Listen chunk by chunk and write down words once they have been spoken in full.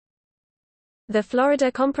The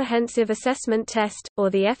Florida Comprehensive Assessment Test, or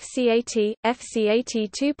the FCAT, FCAT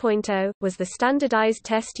 2.0, was the standardized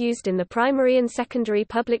test used in the primary and secondary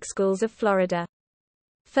public schools of Florida.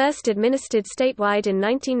 First administered statewide in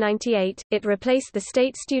 1998, it replaced the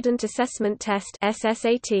State Student Assessment Test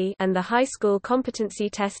 (SSAT) and the High School Competency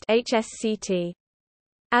Test (HSCT).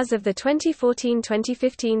 As of the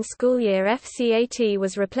 2014-2015 school year, FCAT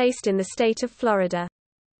was replaced in the state of Florida.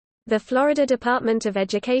 The Florida Department of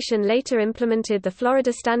Education later implemented the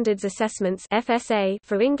Florida Standards Assessments (FSA)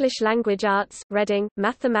 for English Language Arts, reading,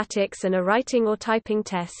 mathematics and a writing or typing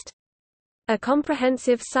test. A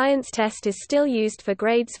comprehensive science test is still used for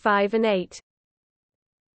grades 5 and 8.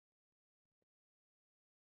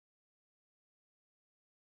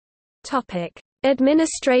 Topic: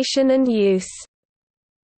 Administration and use.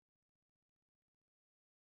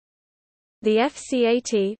 The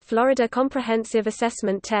FCAT, Florida Comprehensive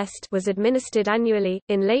Assessment Test, was administered annually,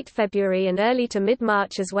 in late February and early to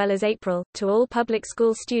mid-March as well as April, to all public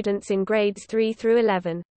school students in grades 3 through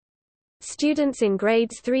 11. Students in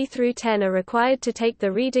grades 3 through 10 are required to take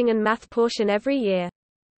the reading and math portion every year.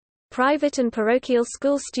 Private and parochial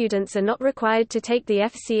school students are not required to take the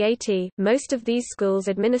FCAT. Most of these schools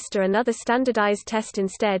administer another standardized test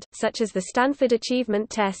instead, such as the Stanford Achievement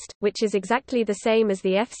Test, which is exactly the same as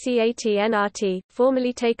the FCAT-NRT,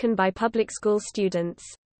 formerly taken by public school students.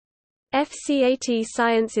 FCAT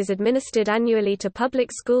Science is administered annually to public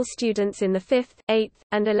school students in the 5th, 8th,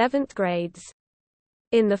 and 11th grades.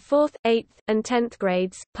 In the 4th, 8th, and 10th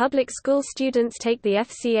grades, public school students take the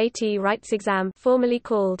FCAT Writes exam, formerly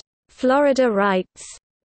called Florida Writes,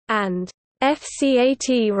 and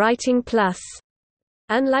FCAT Writing Plus.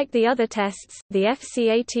 Unlike the other tests, the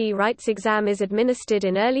FCAT Writes exam is administered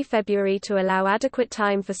in early February to allow adequate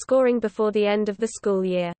time for scoring before the end of the school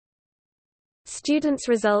year. Students'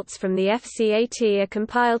 results from the FCAT are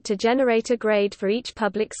compiled to generate a grade for each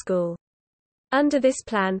public school. Under this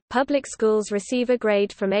plan, public schools receive a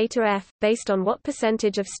grade from A to F, based on what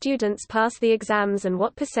percentage of students pass the exams and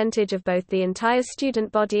what percentage of both the entire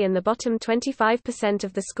student body and the bottom 25%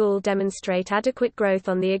 of the school demonstrate adequate growth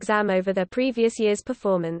on the exam over their previous year's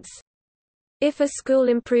performance. If a school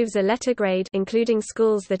improves a letter grade, including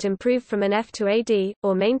schools that improve from an F to a D,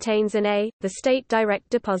 or maintains an A, the state direct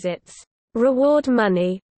deposits reward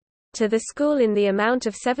money to the school in the amount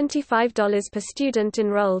of $75 per student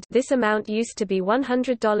enrolled. This amount used to be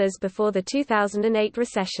 $100 before the 2008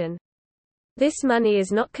 recession. This money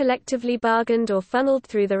is not collectively bargained or funneled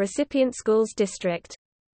through the recipient school's district.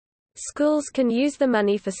 Schools can use the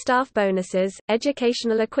money for staff bonuses,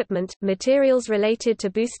 educational equipment, materials related to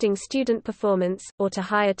boosting student performance, or to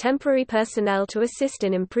hire temporary personnel to assist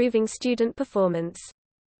in improving student performance.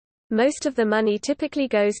 Most of the money typically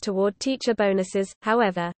goes toward teacher bonuses,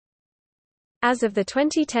 however. As of the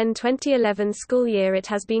 2010-2011 school year, it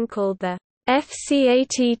has been called the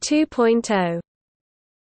FCAT 2.0.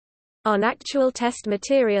 On actual test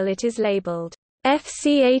material it is labeled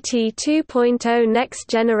FCAT 2.0 Next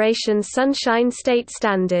Generation Sunshine State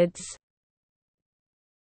Standards.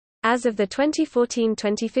 As of the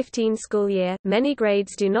 2014-2015 school year, many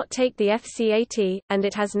grades do not take the FCAT, and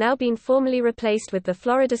it has now been formally replaced with the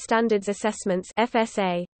Florida Standards Assessments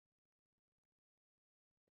 (FSA).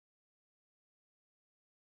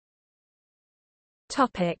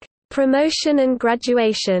 Topic: Promotion and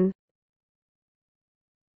graduation.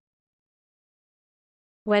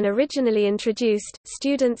 When originally introduced,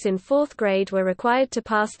 students in 4th grade were required to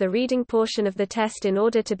pass the reading portion of the test in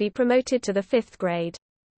order to be promoted to the 5th grade.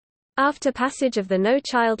 After passage of the No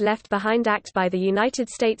Child Left Behind Act by the United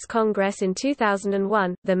States Congress in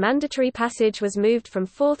 2001, the mandatory passage was moved from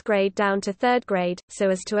 4th grade down to 3rd grade, so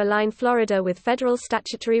as to align Florida with federal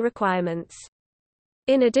statutory requirements.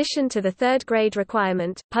 In addition to the 3rd grade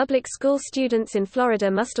requirement, public school students in Florida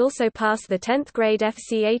must also pass the 10th grade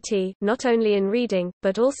FCAT, not only in reading,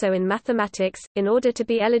 but also in mathematics, in order to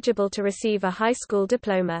be eligible to receive a high school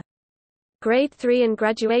diploma. Grade 3 and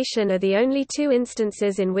graduation are the only two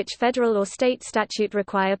instances in which federal or state statute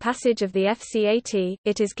require passage of the FCAT.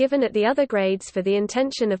 It is given at the other grades for the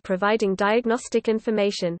intention of providing diagnostic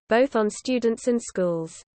information, both on students and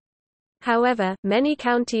schools. However, many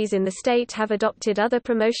counties in the state have adopted other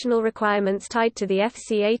promotional requirements tied to the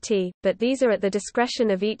FCAT, but these are at the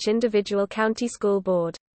discretion of each individual county school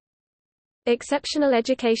board. Exceptional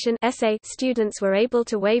education (SA) students were able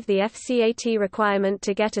to waive the FCAT requirement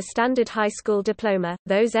to get a standard high school diploma.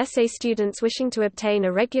 Those SA students wishing to obtain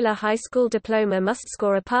a regular high school diploma must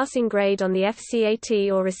score a passing grade on the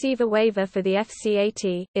FCAT or receive a waiver for the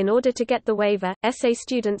FCAT. In order to get the waiver, SA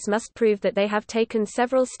students must prove that they have taken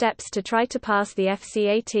several steps to try to pass the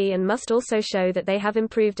FCAT and must also show that they have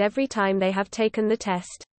improved every time they have taken the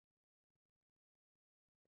test.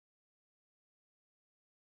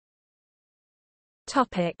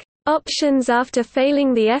 Topic: Options after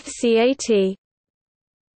failing the FCAT.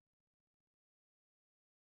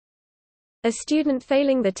 A student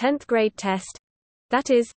failing the 10th grade test, that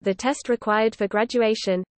is, the test required for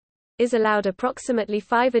graduation, is allowed approximately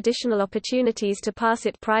 5 additional opportunities to pass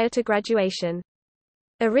it prior to graduation.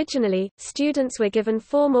 Originally, students were given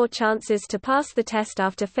 4 more chances to pass the test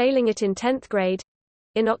after failing it in 10th grade,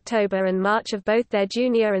 in October and March of both their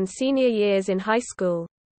junior and senior years in high school.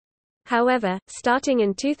 However, starting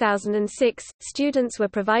in 2006, students were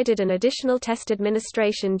provided an additional test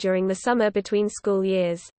administration during the summer between school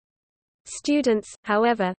years. Students,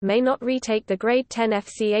 however, may not retake the grade 10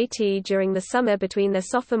 FCAT during the summer between their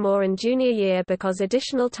sophomore and junior year because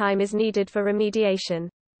additional time is needed for remediation.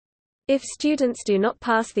 If students do not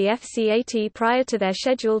pass the FCAT prior to their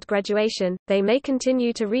scheduled graduation, they may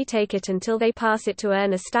continue to retake it until they pass it to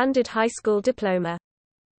earn a standard high school diploma.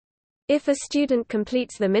 If a student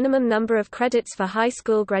completes the minimum number of credits for high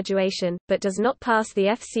school graduation, but does not pass the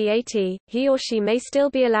FCAT, he or she may still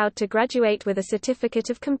be allowed to graduate with a certificate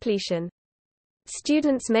of completion.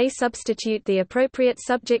 Students may substitute the appropriate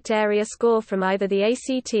subject area score from either the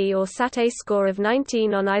ACT or SAT-A score of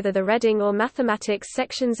 19 on either the reading or mathematics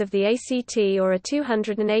sections of the ACT or a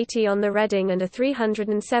 280 on the reading and a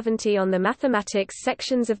 370 on the mathematics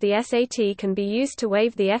sections of the SAT can be used to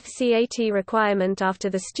waive the FCAT requirement after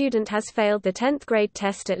the student has failed the 10th grade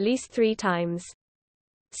test at least 3 times.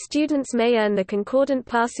 Students may earn the concordant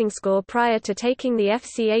passing score prior to taking the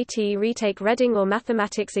FCAT retake reading or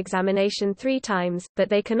mathematics examination 3 times, but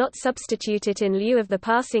they cannot substitute it in lieu of the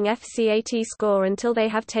passing FCAT score until they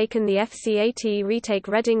have taken the FCAT retake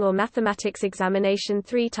reading or mathematics examination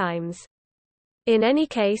 3 times. In any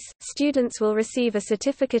case, students will receive a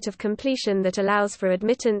certificate of completion that allows for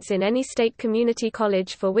admittance in any state community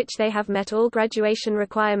college for which they have met all graduation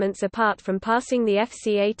requirements apart from passing the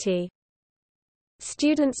FCAT.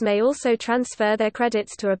 Students may also transfer their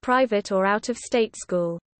credits to a private or out-of-state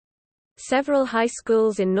school. Several high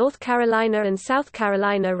schools in North Carolina and South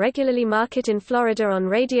Carolina regularly market in Florida on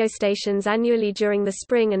radio stations annually during the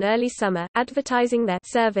spring and early summer, advertising their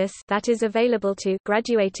service that is available to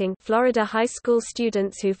graduating Florida high school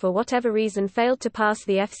students who for whatever reason failed to pass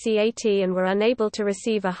the FCAT and were unable to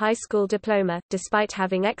receive a high school diploma, despite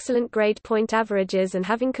having excellent grade point averages and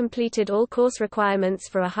having completed all course requirements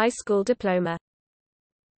for a high school diploma.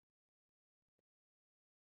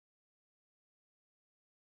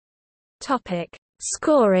 Topic: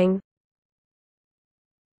 Scoring.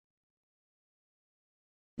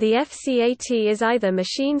 The FCAT is either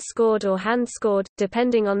machine-scored or hand-scored,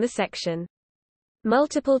 depending on the section.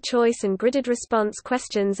 Multiple choice and gridded response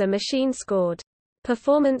questions are machine-scored.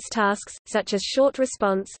 Performance tasks, such as short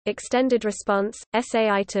response, extended response, essay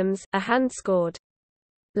items, are hand-scored.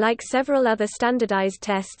 Like several other standardized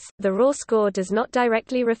tests, the raw score does not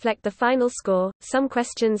directly reflect the final score. Some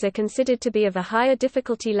questions are considered to be of a higher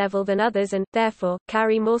difficulty level than others and, therefore,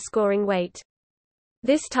 carry more scoring weight.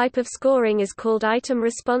 This type of scoring is called item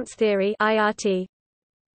response theory (IRT).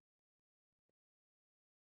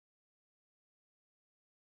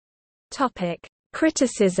 Topic: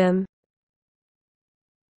 Criticism.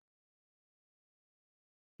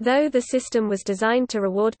 Though the system was designed to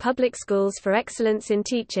reward public schools for excellence in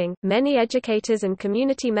teaching, many educators and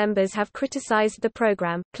community members have criticized the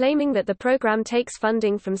program, claiming that the program takes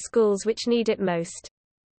funding from schools which need it most.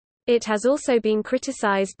 It has also been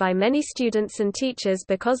criticized by many students and teachers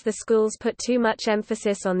because the schools put too much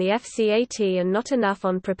emphasis on the FCAT and not enough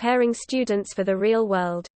on preparing students for the real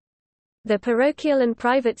world. The parochial and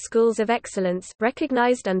private schools of excellence,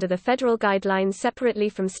 recognized under the federal guidelines separately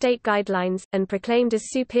from state guidelines, and proclaimed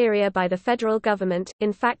as superior by the federal government,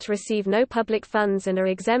 in fact receive no public funds and are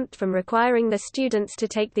exempt from requiring their students to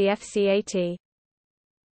take the FCAT.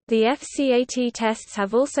 The FCAT tests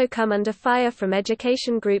have also come under fire from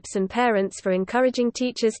education groups and parents for encouraging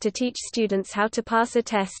teachers to teach students how to pass a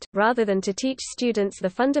test, rather than to teach students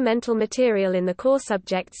the fundamental material in the core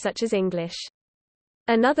subjects such as English.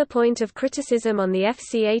 Another point of criticism on the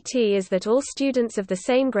FCAT is that all students of the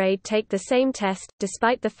same grade take the same test,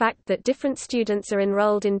 despite the fact that different students are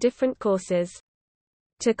enrolled in different courses.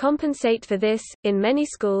 To compensate for this, in many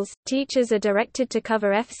schools, teachers are directed to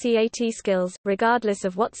cover FCAT skills, regardless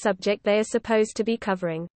of what subject they are supposed to be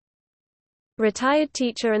covering. Retired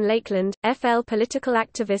teacher and Lakeland, FL political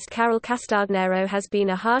activist Carol Castagnero has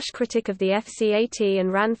been a harsh critic of the FCAT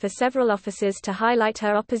and ran for several offices to highlight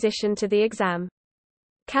her opposition to the exam.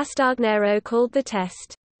 Castagnero called the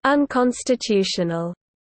test unconstitutional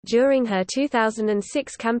during her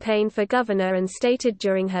 2006 campaign for governor and stated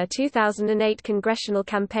during her 2008 congressional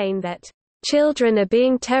campaign that, "Children are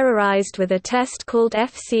being terrorized with a test called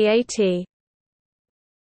FCAT."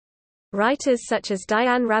 Writers such as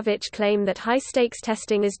Diane Ravitch claim that high-stakes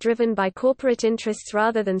testing is driven by corporate interests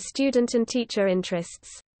rather than student and teacher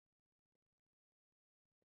interests.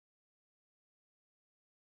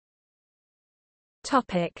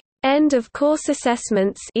 End of course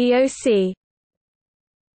assessments (EOC).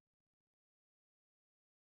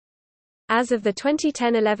 As of the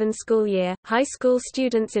 2010-11 school year, high school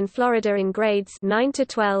students in Florida in grades 9 to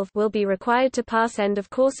 12 will be required to pass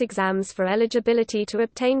end-of-course exams for eligibility to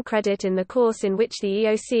obtain credit in the course in which the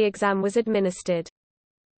EOC exam was administered.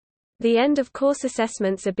 The end-of-course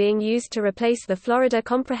assessments are being used to replace the Florida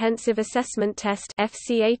Comprehensive Assessment Test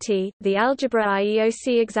 (FCAT). The Algebra I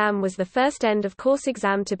EOC exam was the first end-of-course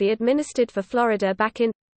exam to be administered for Florida back in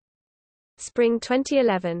spring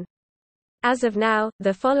 2011. As of now,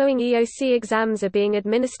 the following EOC exams are being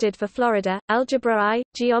administered for Florida: Algebra I,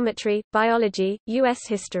 Geometry, Biology, U.S.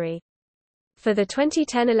 History. For the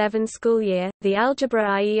 2010-11 school year, the Algebra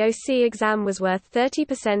I EOC exam was worth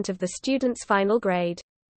 30% of the student's final grade.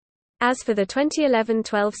 As for the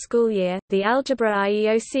 2011-12 school year, the Algebra I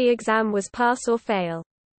EOC exam was pass or fail.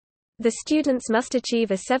 The students must achieve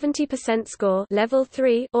a 70% score level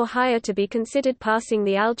 3 or higher to be considered passing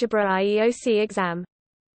the Algebra I EOC exam.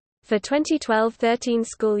 For 2012-13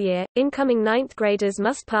 school year, incoming 9th graders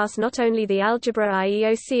must pass not only the Algebra I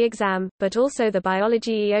EOC exam, but also the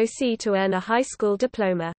Biology EOC to earn a high school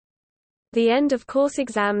diploma. The end-of-course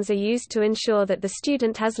exams are used to ensure that the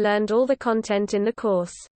student has learned all the content in the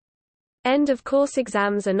course. End-of-course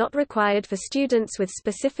exams are not required for students with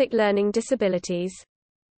specific learning disabilities.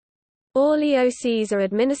 All EOCs are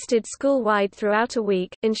administered school-wide throughout a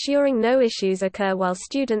week, ensuring no issues occur while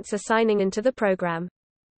students are signing into the program.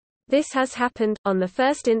 This has happened, on the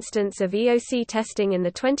first instance of EOC testing in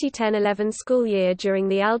the 2010-11 school year during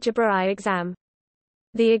the Algebra I exam.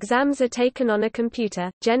 The exams are taken on a computer,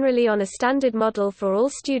 generally on a standard model for all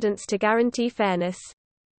students to guarantee fairness.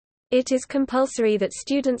 It is compulsory that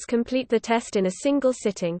students complete the test in a single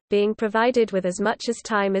sitting, being provided with as much as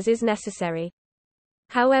time as is necessary.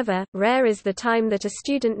 However, rare is the time that a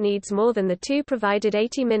student needs more than the two provided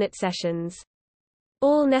 80-minute sessions.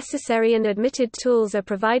 All necessary and admitted tools are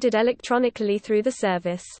provided electronically through the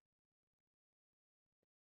service.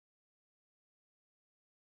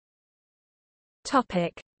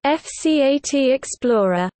 FCAT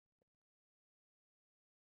Explorer.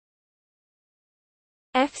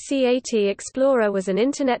 FCAT Explorer was an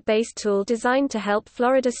internet-based tool designed to help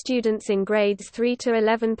Florida students in grades 3 to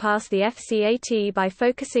 11 pass the FCAT by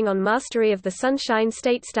focusing on mastery of the Sunshine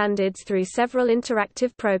State standards through several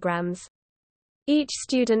interactive programs. Each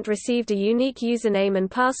student received a unique username and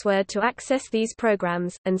password to access these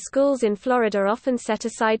programs, and schools in Florida often set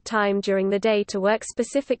aside time during the day to work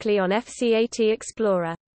specifically on FCAT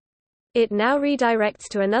Explorer. It now redirects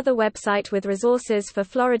to another website with resources for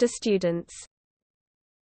Florida students.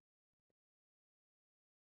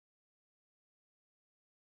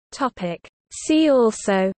 See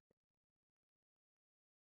also: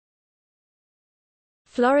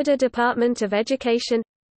 Florida Department of Education,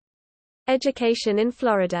 Education in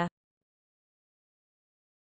Florida.